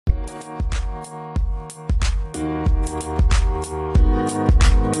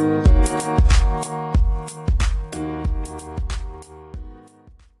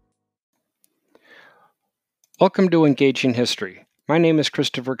Welcome to Engaging History. My name is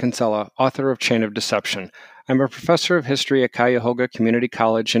Christopher Kinsella, author of Chain of Deception. I'm a professor of history at Cuyahoga Community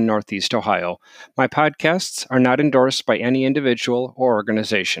College in Northeast Ohio. My podcasts are not endorsed by any individual or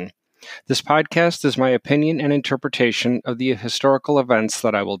organization. This podcast is my opinion and interpretation of the historical events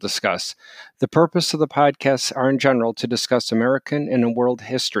that I will discuss. The purpose of the podcasts are in general to discuss American and world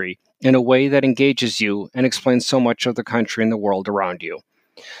history in a way that engages you and explains so much of the country and the world around you.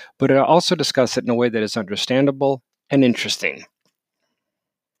 But I'll also discuss it in a way that is understandable and interesting.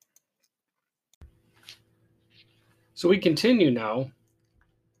 So we continue now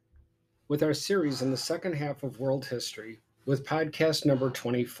with our series in the second half of world history with podcast number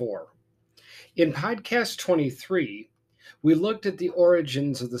 24. In podcast 23, we looked at the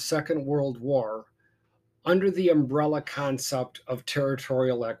origins of the Second World War under the umbrella concept of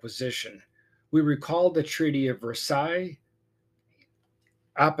territorial acquisition. We recalled the Treaty of Versailles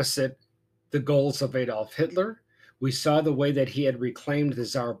opposite the goals of Adolf Hitler. We saw the way that he had reclaimed the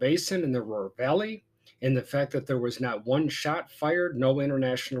Saar Basin and the Ruhr Valley, and the fact that there was not one shot fired, no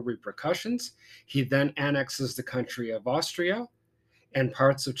international repercussions. He then annexes the country of Austria and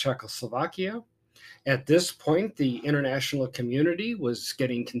parts of Czechoslovakia. At this point, the international community was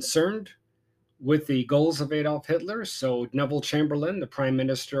getting concerned with the goals of Adolf Hitler, so Neville Chamberlain, the Prime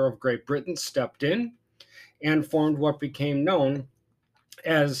Minister of Great Britain, stepped in and formed what became known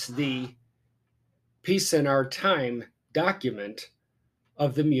as the Peace in Our Time document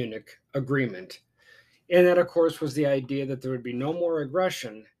of the Munich Agreement. And that, of course, was the idea that there would be no more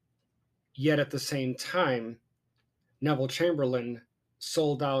aggression, yet at the same time, Neville Chamberlain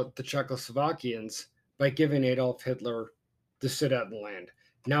sold out the Czechoslovakians by giving Adolf Hitler the Sudetenland,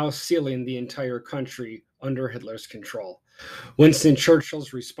 now sealing the entire country under Hitler's control. Winston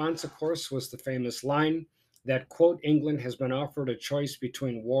Churchill's response, of course, was the famous line that, quote, England has been offered a choice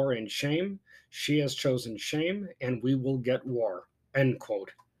between war and shame. She has chosen shame, and we will get war, end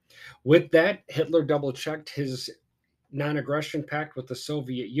quote. With that, Hitler double-checked his non-aggression pact with the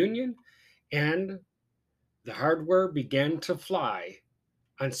Soviet Union, and the hardware began to fly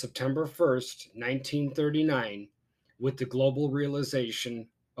on September 1st, 1939, with the global realization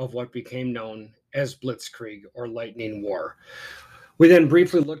of what became known as Blitzkrieg or Lightning War. We then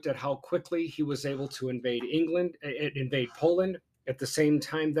briefly looked at how quickly he was able to invade Poland. At the same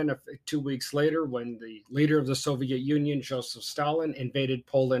time, then 2 weeks later, when the leader of the Soviet Union, Joseph Stalin, invaded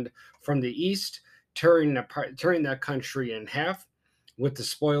Poland from the east, tearing that country in half, with the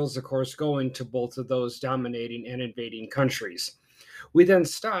spoils, of course, going to both of those dominating and invading countries. We then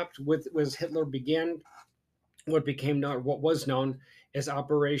stopped as Hitler began what was known as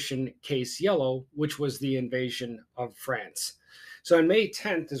Operation Case Yellow, which was the invasion of France. So on May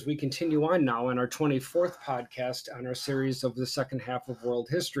 10th, as we continue on now in our 24th podcast on our series of the second half of world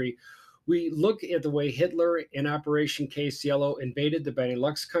history, we look at the way Hitler in Operation Case Yellow invaded the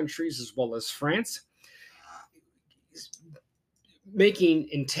Benelux countries as well as France, making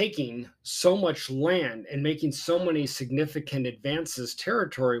and taking so much land and making so many significant advances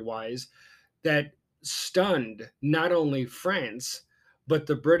territory-wise that stunned not only France, but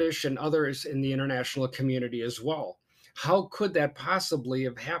the British and others in the international community as well. How could that possibly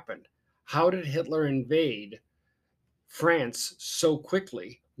have happened? How did Hitler invade France so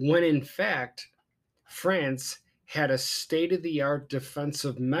quickly when, in fact, France had a state-of-the-art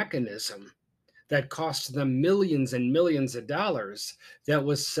defensive mechanism that cost them millions and millions of dollars that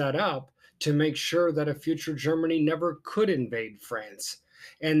was set up to make sure that a future Germany never could invade France?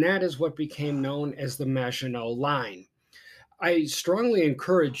 And that is what became known as the Maginot Line. I strongly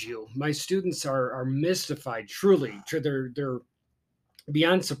encourage you. My students are mystified, truly. They're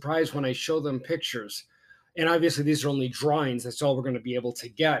beyond surprised when I show them pictures. And obviously, these are only drawings. That's all we're going to be able to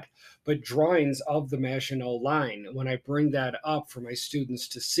get. But drawings of the Maginot Line, when I bring that up for my students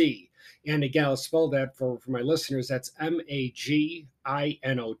to see. And again, I'll spell that for my listeners. That's Maginot.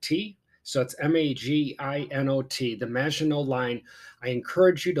 So it's Maginot, the Maginot Line. I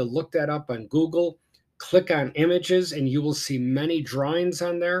encourage you to look that up on Google. Click on images, and you will see many drawings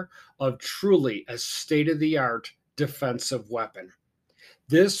on there of truly a state-of-the-art defensive weapon.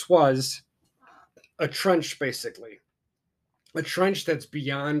 This was a trench, basically, a trench that's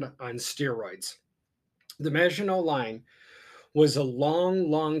beyond on steroids. The Maginot Line was a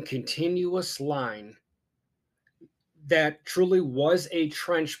long, continuous line that truly was a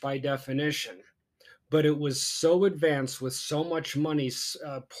trench by definition, but it was so advanced with so much money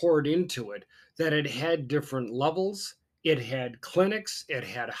poured into it that it had different levels. It had clinics, it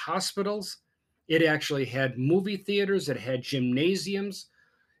had hospitals, it actually had movie theaters, it had gymnasiums.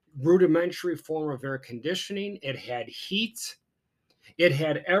 rudimentary form of air conditioning. It had heat. It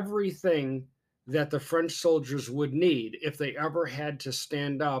had everything that the French soldiers would need if they ever had to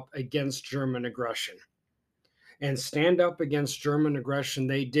stand up against German aggression. And stand up against German aggression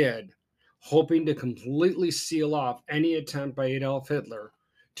they did, hoping to completely seal off any attempt by Adolf Hitler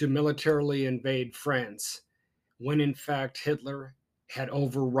to militarily invade France, when in fact Hitler had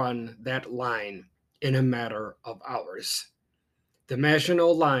overrun that line in a matter of hours. The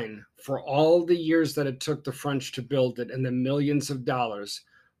Maginot Line, for all the years that it took the French to build it and the millions of dollars,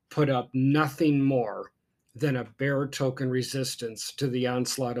 put up nothing more than a bare token resistance to the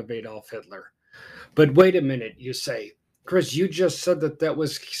onslaught of Adolf Hitler. But wait a minute, you say, Chris, you just said that that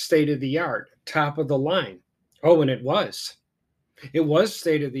was state of the art, top of the line. Oh, and it was. It was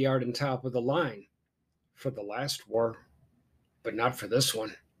state of the art and top of the line for the last war, but not for this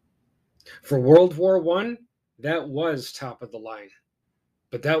one. For World War One, that was top of the line.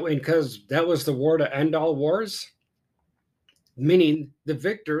 But that because that was the war to end all wars, meaning the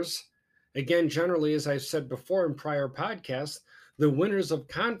victors, again, generally, as I've said before in prior podcasts, the winners of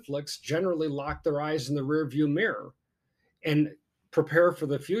conflicts generally lock their eyes in the rearview mirror and prepare for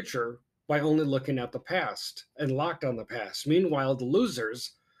the future by only looking at the past and locked on the past. Meanwhile, the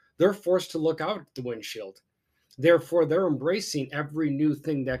losers, they're forced to look out the windshield. Therefore, they're embracing every new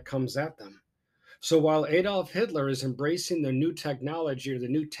thing that comes at them. So while Adolf Hitler is embracing the new technology or the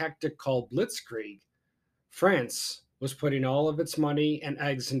new tactic called blitzkrieg, France was putting all of its money and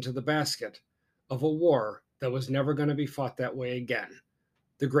eggs into the basket of a war that was never going to be fought that way again,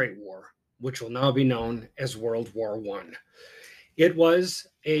 the Great War, which will now be known as World War I. It was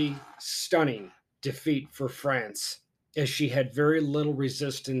a stunning defeat for France, as she had very little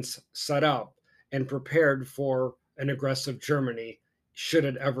resistance set up and prepared for an aggressive Germany should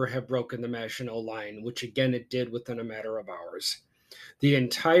it ever have broken the Maginot Line, which again it did within a matter of hours. The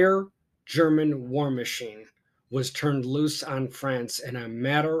entire German war machine was turned loose on France in a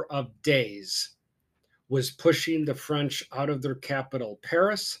matter of days, was pushing the French out of their capital,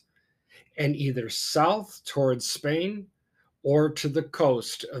 Paris, and either south towards Spain or to the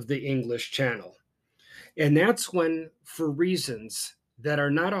coast of the English Channel. And that's when, for reasons that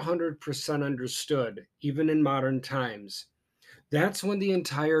are not 100% understood, even in modern times, that's when the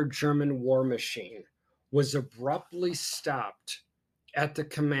entire German war machine was abruptly stopped at the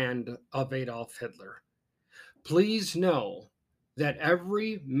command of Adolf Hitler. Please know that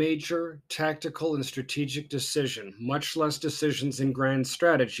every major tactical and strategic decision, much less decisions in grand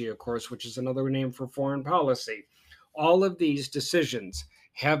strategy, of course, which is another name for foreign policy, all of these decisions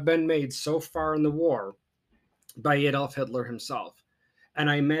have been made so far in the war by Adolf Hitler himself. And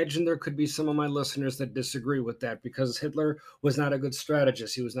I imagine there could be some of my listeners that disagree with that because Hitler was not a good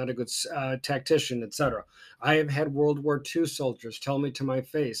strategist. He was not a good tactician, etc. I have had World War II soldiers tell me to my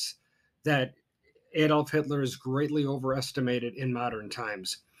face that Adolf Hitler is greatly overestimated in modern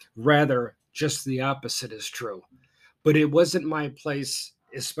times. Rather, just the opposite is true. But it wasn't my place,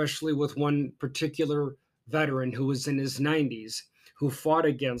 especially with one particular veteran who was in his 90s, who fought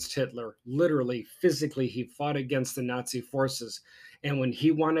against Hitler. Literally, physically, he fought against the Nazi forces. And when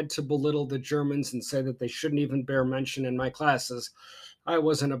he wanted to belittle the Germans and say that they shouldn't even bear mention in my classes, I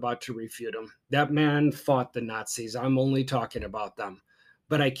wasn't about to refute him. That man fought the Nazis. I'm only talking about them.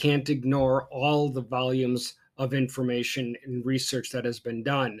 But I can't ignore all the volumes of information and research that has been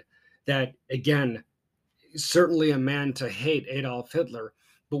done that, again, certainly a man to hate, Adolf Hitler,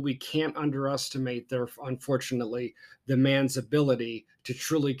 but we can't underestimate unfortunately, the man's ability to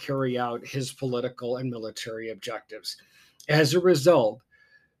truly carry out his political and military objectives. As a result,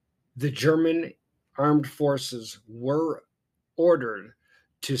 the German armed forces were ordered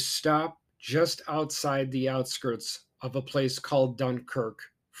to stop just outside the outskirts of a place called Dunkirk,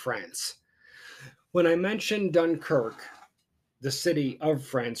 France. When I mentioned Dunkirk, the city of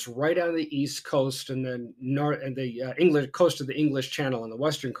France, right on the east coast and the north and the English coast of the English Channel and the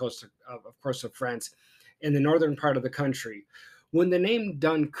western coast, of course, of France, in the northern part of the country. When the name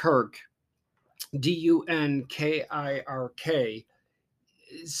Dunkirk, Dunkirk,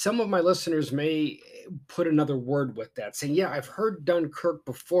 some of my listeners may put another word with that, saying, "Yeah, I've heard Dunkirk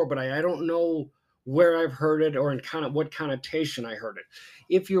before, but I don't know where I've heard it or in kind of what connotation I heard it."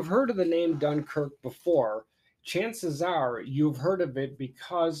 If you've heard of the name Dunkirk before, chances are you've heard of it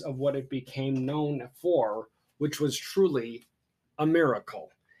because of what it became known for, which was truly a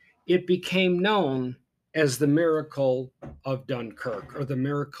miracle. It became known as the miracle of Dunkirk or the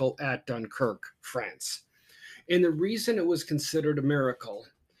miracle at Dunkirk, France. And the reason it was considered a miracle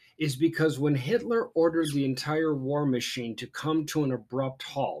is because when Hitler ordered the entire war machine to come to an abrupt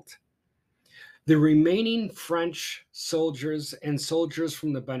halt, The remaining French soldiers and soldiers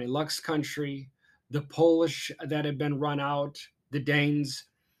from the Benelux country, the Polish that had been run out, the Danes,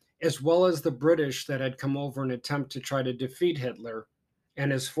 as well as the British that had come over in an attempt to try to defeat Hitler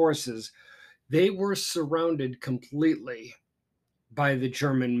and his forces, they were surrounded completely by the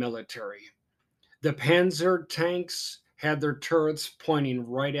German military. The Panzer tanks had their turrets pointing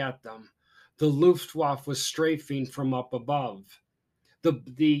right at them. The Luftwaffe was strafing from up above.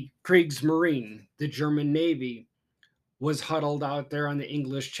 The Kriegsmarine, the German Navy, was huddled out there on the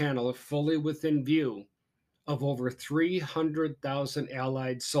English Channel, fully within view of over 300,000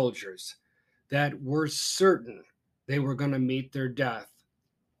 Allied soldiers that were certain they were going to meet their death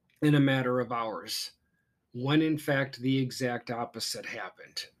in a matter of hours, when in fact the exact opposite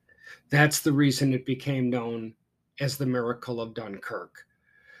happened. That's the reason it became known as the Miracle of Dunkirk,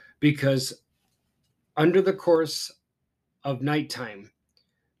 because under the course of nighttime,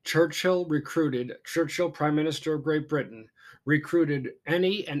 Churchill, Prime Minister of Great Britain, recruited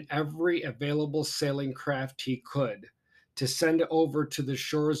any and every available sailing craft he could to send over to the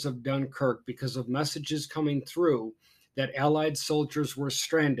shores of Dunkirk because of messages coming through that Allied soldiers were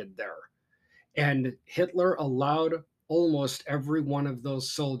stranded there. And Hitler allowed almost every one of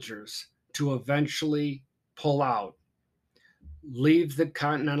those soldiers to eventually pull out, leave the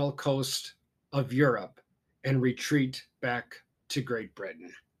continental coast of Europe, and retreat back to Great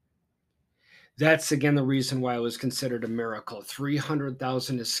Britain. That's again the reason why it was considered a miracle.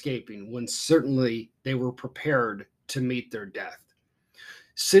 300,000 escaping when certainly they were prepared to meet their death.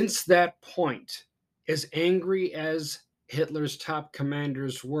 Since that point, as angry as Hitler's top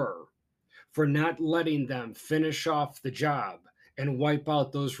commanders were for not letting them finish off the job and wipe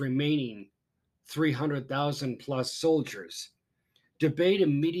out those remaining 300,000 plus soldiers, debate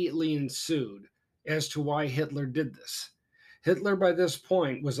immediately ensued as to why Hitler did this. Hitler, by this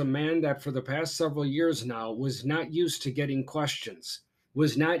point, was a man that for the past several years now was not used to getting questions,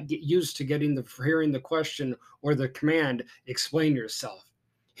 was not used to hearing the question or the command, explain yourself.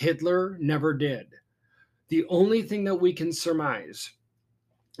 Hitler never did. The only thing that we can surmise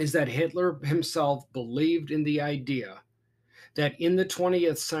is that Hitler himself believed in the idea that in the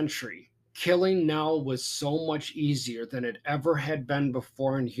 20th century, killing now was so much easier than it ever had been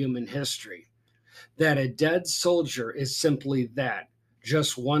before in human history, that a dead soldier is simply that,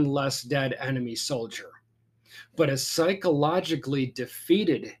 just one less dead enemy soldier. But a psychologically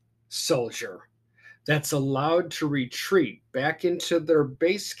defeated soldier that's allowed to retreat back into their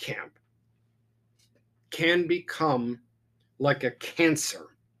base camp can become like a cancer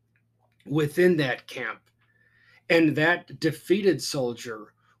within that camp. And that defeated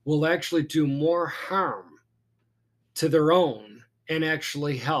soldier will actually do more harm to their own and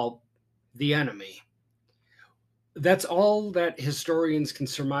actually help the enemy. That's all that historians can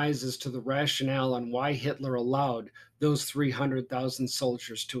surmise as to the rationale on why Hitler allowed those 300,000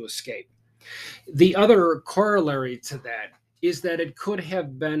 soldiers to escape. The other corollary to that is that it could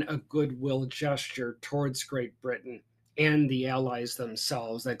have been a goodwill gesture towards Great Britain and the Allies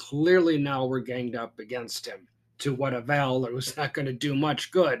themselves that clearly now were ganged up against him. To what avail? It was not going to do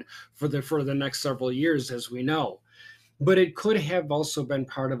much good for the next several years, as we know. But it could have also been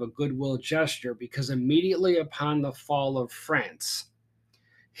part of a goodwill gesture because immediately upon the fall of France,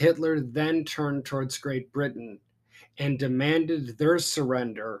 Hitler then turned towards Great Britain and demanded their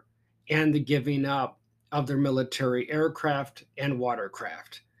surrender and the giving up of their military aircraft and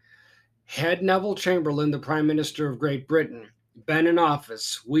watercraft. Had Neville Chamberlain, the Prime Minister of Great Britain, been in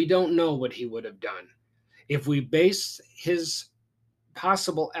office, we don't know what he would have done. If we base his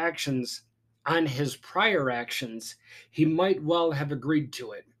possible actions on his prior actions, he might well have agreed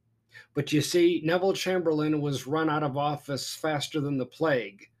to it. But you see, Neville Chamberlain was run out of office faster than the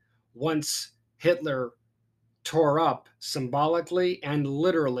plague once Hitler tore up symbolically and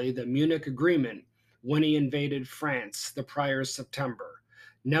literally the Munich Agreement when he invaded France the prior September.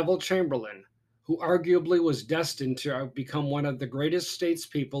 Neville Chamberlain, who arguably was destined to become one of the greatest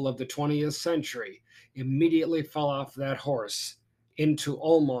statespeople of the 20th century, immediately fell off that horse into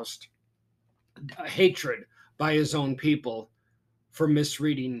almost hatred by his own people for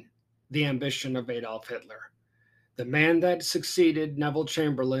misreading the ambition of Adolf Hitler. The man that succeeded Neville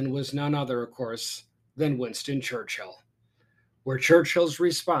Chamberlain was none other, of course, than Winston Churchill, where Churchill's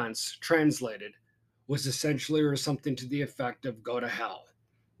response, translated, was essentially or something to the effect of go to hell.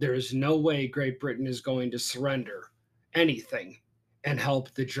 There is no way Great Britain is going to surrender anything and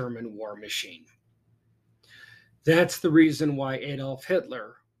help the German war machine. That's the reason why Adolf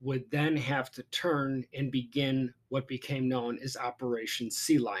Hitler would then have to turn and begin what became known as Operation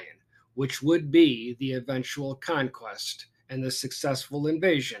Sea Lion, which would be the eventual conquest and the successful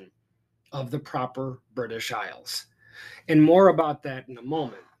invasion of the proper British Isles. And more about that in a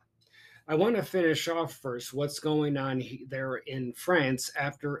moment. I want to finish off first what's going on there in France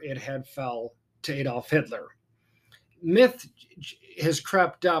after it had fell to Adolf Hitler. Myth has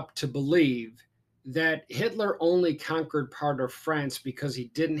crept up to believe that Hitler only conquered part of France because he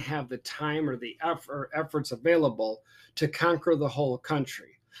didn't have the time or the efforts available to conquer the whole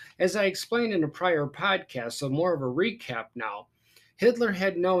country. As I explained in a prior podcast, so more of a recap now, Hitler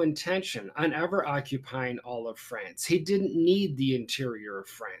had no intention on ever occupying all of France. He didn't need the interior of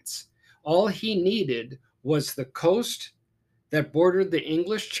France. All he needed was the coast that bordered the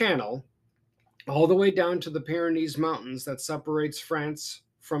English Channel all the way down to the Pyrenees Mountains that separates France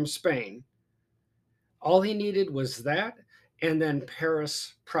from Spain. All he needed was that and then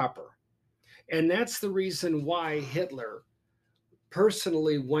Paris proper. And that's the reason why Hitler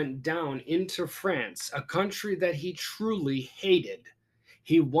personally went down into France, a country that he truly hated.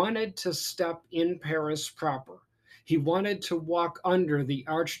 He wanted to step in Paris proper. He wanted to walk under the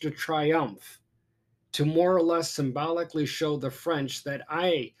Arc de Triomphe to more or less symbolically show the French that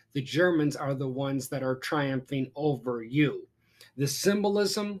the Germans, are the ones that are triumphing over you. The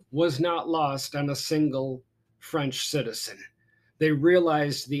symbolism was not lost on a single French citizen. They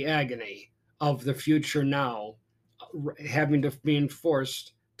realized the agony of the future now, having to being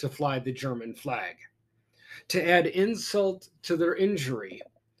forced to fly the German flag. To add insult to their injury,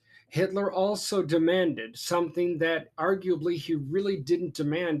 Hitler also demanded something that arguably he really didn't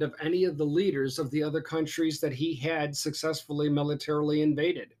demand of any of the leaders of the other countries that he had successfully militarily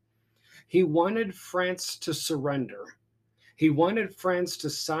invaded. He wanted France to surrender. He wanted France to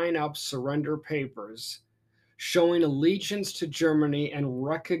sign up surrender papers showing allegiance to Germany and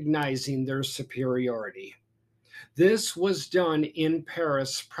recognizing their superiority. This was done in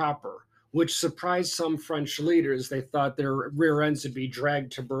Paris proper, which surprised some French leaders. They thought their rear ends would be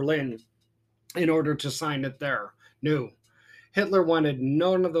dragged to Berlin in order to sign it there. No. Hitler wanted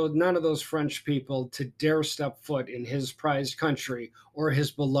none of those French people to dare step foot in his prized country or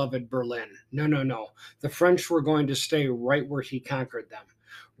his beloved Berlin. No, no, no. The French were going to stay right where he conquered them.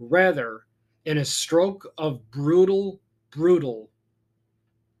 Rather, in a stroke of brutal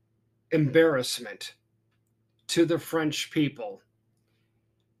embarrassment to the French people,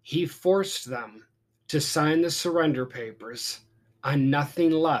 he forced them to sign the surrender papers on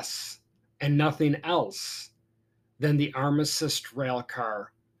nothing less and nothing else than the armistice rail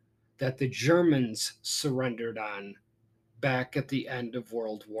car that the Germans surrendered on back at the end of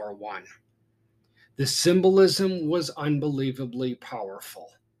World War I. The symbolism was unbelievably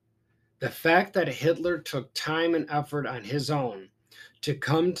powerful. The fact that Hitler took time and effort on his own to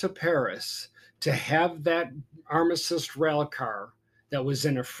come to Paris to have that armistice rail car that was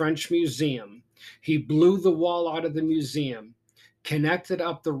in a French museum, he blew the wall out of the museum, connected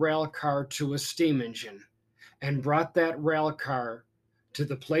up the rail car to a steam engine, and brought that rail car to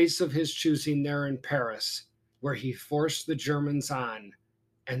the place of his choosing there in Paris, where he forced the Germans on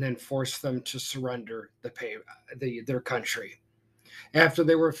and then forced them to surrender their country. After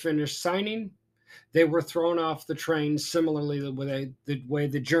they were finished signing, they were thrown off the train, similarly the way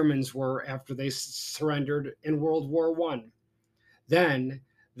the Germans were after they surrendered in World War I. Then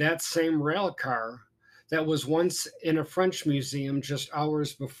that same rail car that was once in a French museum just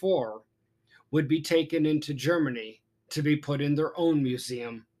hours before would be taken into Germany to be put in their own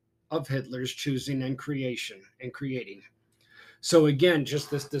museum of Hitler's choosing and creating. So again, just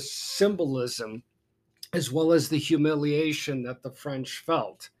this symbolism, as well as the humiliation that the French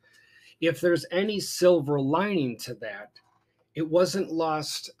felt. If there's any silver lining to that, it wasn't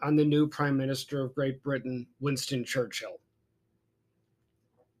lost on the new Prime Minister of Great Britain, Winston Churchill.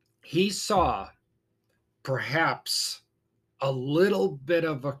 He saw perhaps a little bit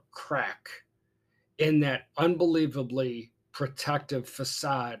of a crack in that unbelievably protective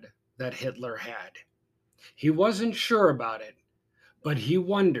facade that Hitler had. He wasn't sure about it, but he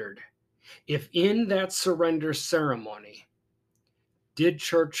wondered if in that surrender ceremony, did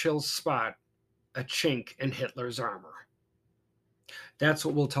Churchill spot a chink in Hitler's armor? That's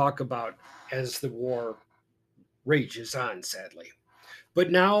what we'll talk about as the war rages on, sadly.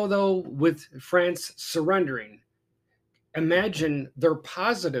 But now, though, with France surrendering, imagine their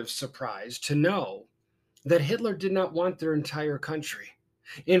positive surprise to know that Hitler did not want their entire country.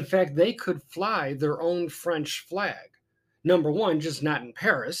 In fact, they could fly their own French flag. Number one, just not in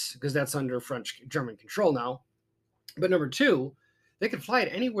Paris, because that's under German control now. But number two, they could fly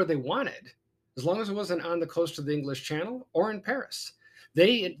it anywhere they wanted, as long as it wasn't on the coast of the English Channel or in Paris.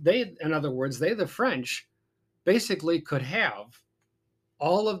 They, in other words, the French, basically could have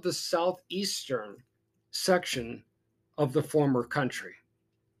all of the southeastern section of the former country.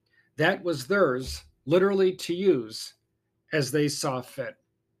 That was theirs, literally to use as they saw fit.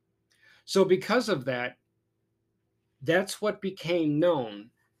 So, because of that, that's what became known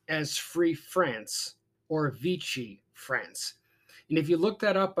as Free France or Vichy France. And if you look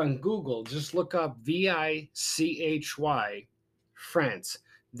that up on Google, just look up VICHY France.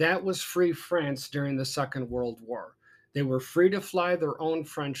 That was Free France during the Second World War. They were free to fly their own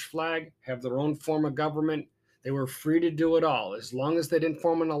French flag, have their own form of government. They were free to do it all as long as they didn't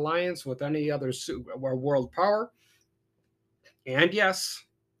form an alliance with any other world power. And yes,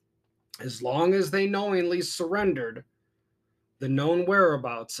 as long as they knowingly surrendered the known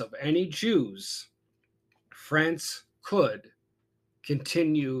whereabouts of any Jews, France could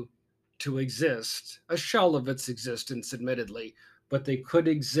continue to exist, a shell of its existence, admittedly, but they could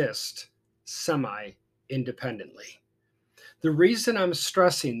exist semi independently. The reason I'm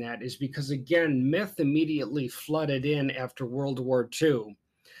stressing that is because, again, myth immediately flooded in after World War II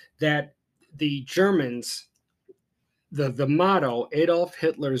that the Germans, the motto, Adolf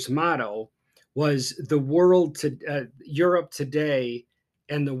Hitler's motto, was the world to Europe today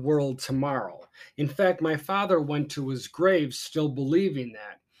and the world tomorrow. In fact, my father went to his grave still believing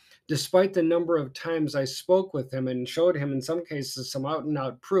that, despite the number of times I spoke with him and showed him, in some cases, some out and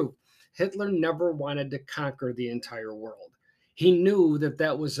out proof. Hitler never wanted to conquer the entire world. He knew that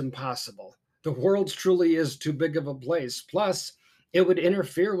that was impossible. The world truly is too big of a place. Plus, it would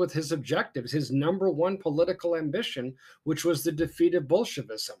interfere with his objectives, his number one political ambition, which was the defeat of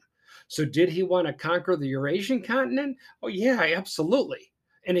Bolshevism. So, did he want to conquer the Eurasian continent? Oh, yeah, absolutely.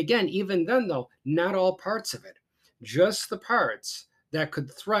 And again, even then, though, not all parts of it, just the parts that could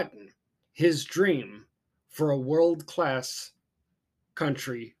threaten his dream for a world class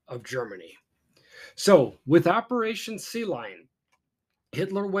country of Germany. So, with Operation Sea Lion,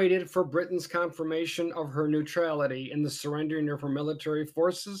 Hitler waited for Britain's confirmation of her neutrality in the surrendering of her military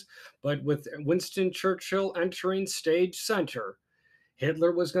forces, but with Winston Churchill entering stage center,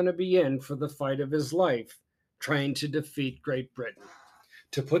 Hitler was going to be in for the fight of his life, trying to defeat Great Britain.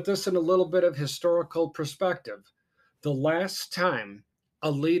 To put this in a little bit of historical perspective, the last time a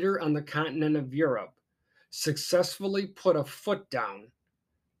leader on the continent of Europe successfully put a foot down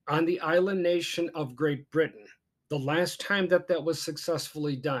on the island nation of Great Britain, the last time that that was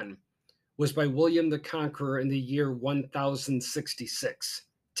successfully done was by William the Conqueror in the year 1066.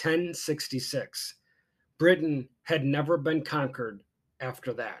 1066. Britain had never been conquered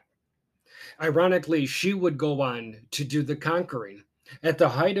after that. Ironically, she would go on to do the conquering. At the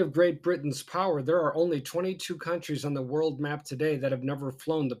height of Great Britain's power, there are only 22 countries on the world map today that have never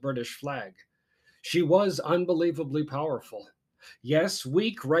flown the British flag. She was unbelievably powerful. Yes,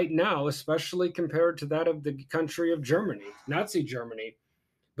 weak right now, especially compared to that of the country of Germany, Nazi Germany,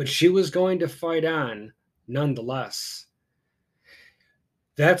 but she was going to fight on nonetheless.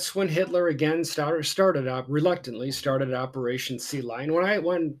 That's when Hitler again reluctantly started Operation Sea Lion. When I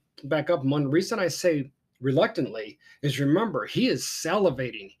went back up, one reason I say reluctantly is, remember, he is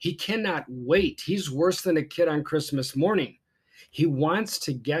salivating. He cannot wait. He's worse than a kid on Christmas morning. He wants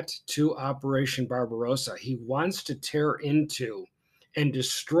to get to Operation Barbarossa. He wants to tear into and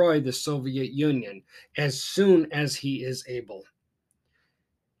destroy the Soviet Union as soon as he is able.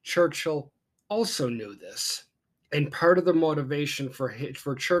 Churchill also knew this. And part of the motivation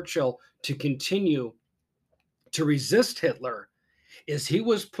for Churchill to continue to resist Hitler is he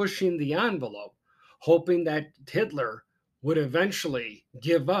was pushing the envelope, hoping that Hitler would eventually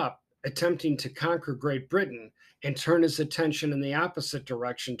give up attempting to conquer Great Britain and turn his attention in the opposite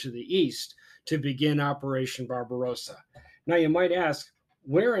direction to the east to begin Operation Barbarossa. Now, you might ask,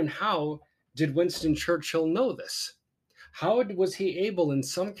 where and how did Winston Churchill know this? How was he able, in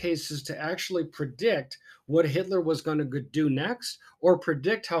some cases, to actually predict what Hitler was going to do next or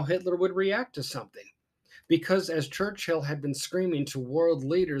predict how Hitler would react to something? Because as Churchill had been screaming to world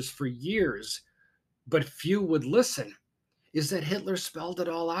leaders for years, but few would listen, is that Hitler spelled it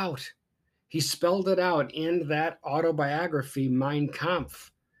all out. He spelled it out in that autobiography, Mein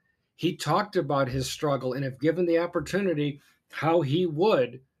Kampf. He talked about his struggle and, if given the opportunity, how he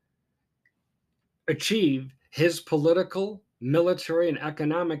would achieve his political, military, and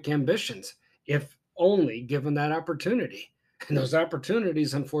economic ambitions, if only given that opportunity. And those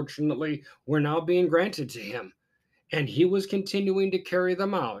opportunities, unfortunately, were now being granted to him. And he was continuing to carry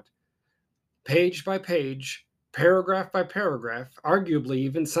them out, page by page, paragraph by paragraph, arguably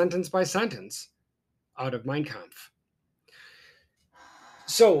even sentence by sentence, out of Mein Kampf.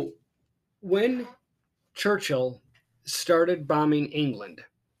 So when Churchill started bombing England,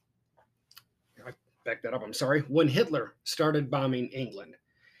 back that up, I'm sorry. When Hitler started bombing England,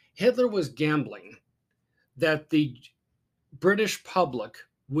 Hitler was gambling that the British public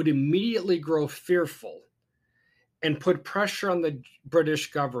would immediately grow fearful and put pressure on the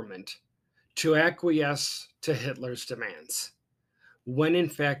British government to acquiesce to Hitler's demands, when in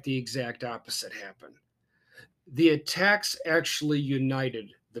fact the exact opposite happened. The attacks actually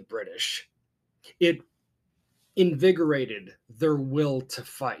united the British. It invigorated their will to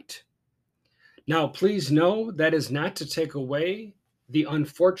fight. Now, please know that is not to take away the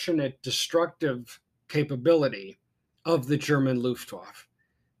unfortunate destructive capability of the German Luftwaffe.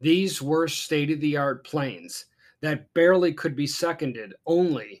 These were state of the art planes that barely could be seconded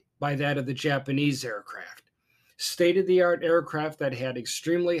only by that of the Japanese aircraft. State of the art aircraft that had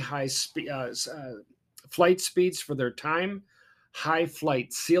extremely high flight speeds for their time, high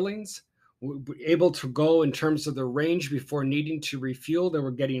flight ceilings, able to go in terms of the range before needing to refuel. They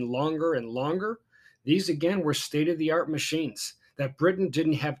were getting longer and longer. These, again, were state of the art machines that Britain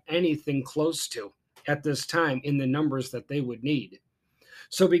didn't have anything close to at this time in the numbers that they would need.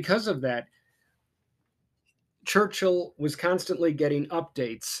 So, because of that, Churchill was constantly getting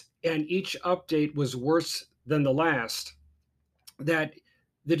updates, and each update was worse than the last. That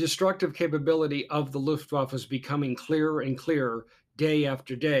the destructive capability of the Luftwaffe was becoming clearer and clearer day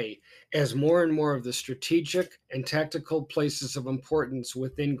after day as more and more of the strategic and tactical places of importance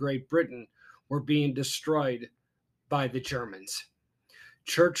within Great Britain were being destroyed by the Germans.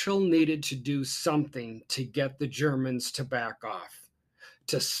 Churchill needed to do something to get the Germans to back off.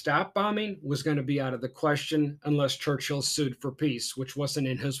 To stop bombing was going to be out of the question unless Churchill sued for peace, which wasn't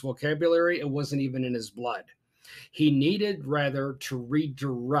in his vocabulary, it wasn't even in his blood. He needed rather to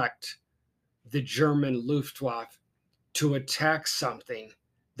redirect the German Luftwaffe to attack something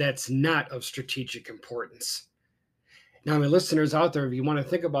that's not of strategic importance. Now, my listeners out there, if you want to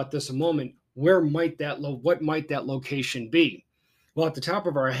think about this a moment, what might that location be? Well, at the top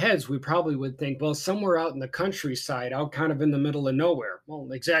of our heads, we probably would think, well, somewhere out in the countryside, out kind of in the middle of nowhere.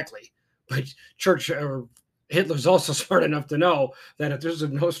 Well, exactly. But Hitler's also smart enough to know that if there's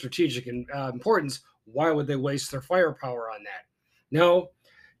of no strategic importance, why would they waste their firepower on that? No,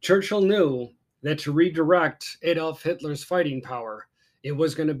 Churchill knew that to redirect Adolf Hitler's fighting power, it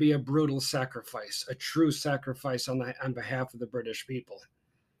was going to be a brutal sacrifice, a true sacrifice on behalf of the British people.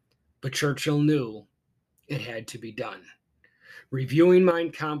 But Churchill knew it had to be done. Reviewing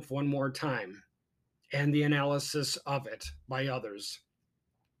Mein Kampf one more time and the analysis of it by others,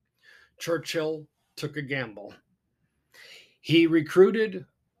 Churchill took a gamble. He recruited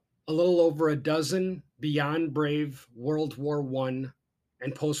a little over a dozen beyond brave World War I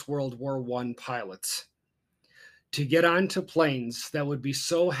and post-World War I pilots to get onto planes that would be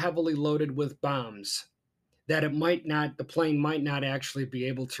so heavily loaded with bombs that the plane might not actually be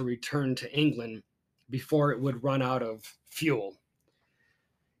able to return to England before it would run out of fuel.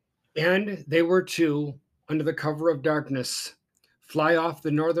 And they were to, under the cover of darkness, fly off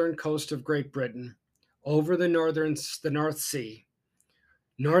the northern coast of Great Britain, over the North Sea,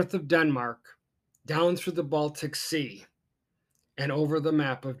 north of Denmark, down through the Baltic Sea, and over the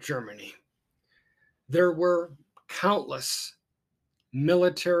map of Germany. There were countless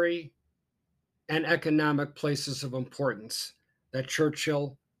military and economic places of importance that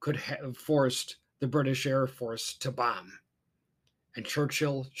Churchill could have forced the British Air Force to bomb. And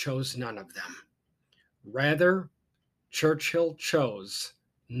Churchill chose none of them. Rather, Churchill chose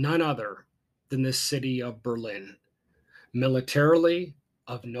none other than the city of Berlin. Militarily,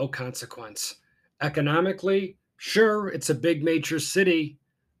 of no consequence. Economically, sure, it's a big major city,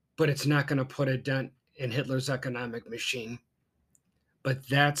 but it's not going to put a dent in Hitler's economic machine. But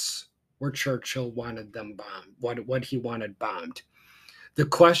that's where Churchill wanted them bombed, what he wanted bombed. The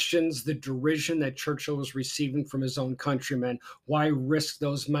questions, the derision that Churchill was receiving from his own countrymen, why risk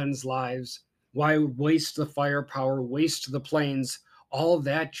those men's lives? Why waste the firepower, waste the planes, all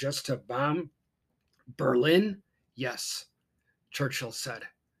that just to bomb Berlin? Yes, Churchill said,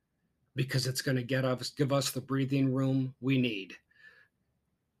 because it's going to give us the breathing room we need.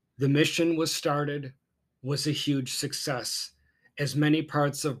 The mission was started, was a huge success, as many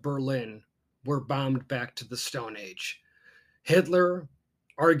parts of Berlin were bombed back to the Stone Age. Hitler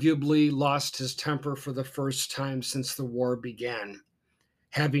arguably lost his temper for the first time since the war began,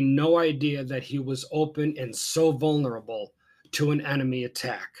 having no idea that he was open and so vulnerable to an enemy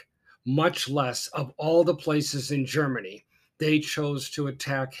attack, much less of all the places in Germany they chose to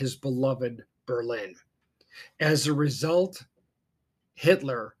attack his beloved Berlin. As a result,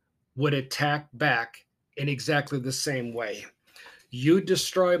 Hitler would attack back in exactly the same way. You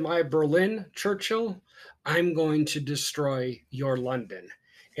destroy my Berlin, Churchill, I'm going to destroy your London.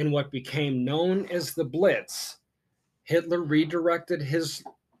 In what became known as the Blitz, Hitler redirected his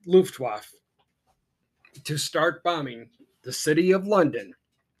Luftwaffe to start bombing the city of London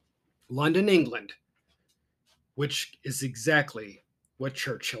London, England, which is exactly what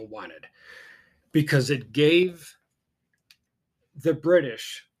Churchill wanted, because it gave the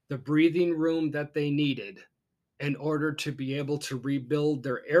British the breathing room that they needed in order to be able to rebuild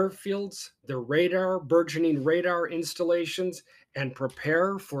their airfields, their burgeoning radar installations, and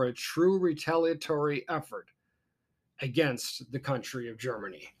prepare for a true retaliatory effort against the country of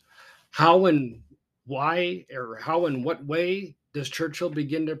Germany. How and why, or how and what way does Churchill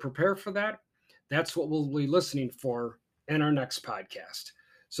begin to prepare for that? That's what we'll be listening for in our next podcast.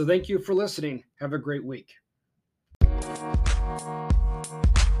 So thank you for listening. Have a great week.